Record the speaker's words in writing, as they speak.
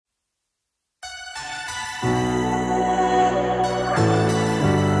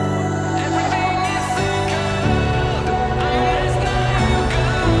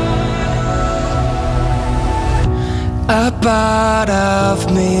A part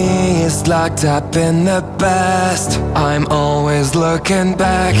of me is locked up in the past. I'm always looking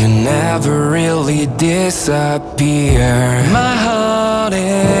back, you never really disappear. My heart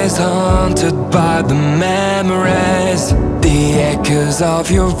is haunted by the memories, the echoes of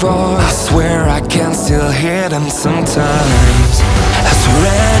your voice. I swear I can still hear them sometimes. I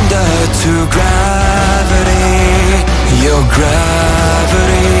surrender to gravity, your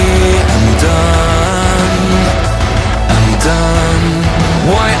gravity. I'm done.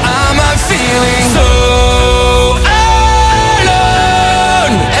 Why am I feeling so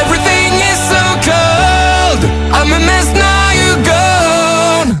alone? Everything is so cold. I'm a mess now, you're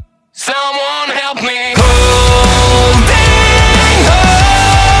gone. Someone help me. Holding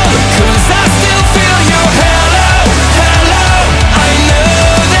on, 'cause I still feel your hello, hello. I know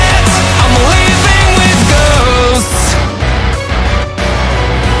that I'm living with ghosts.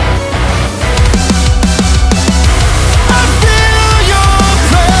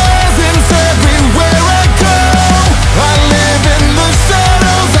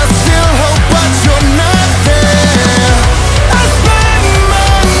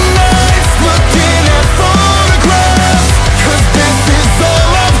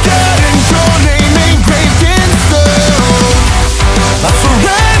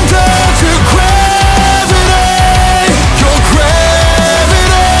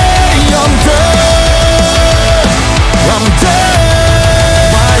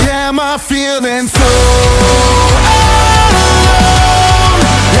 Feeling so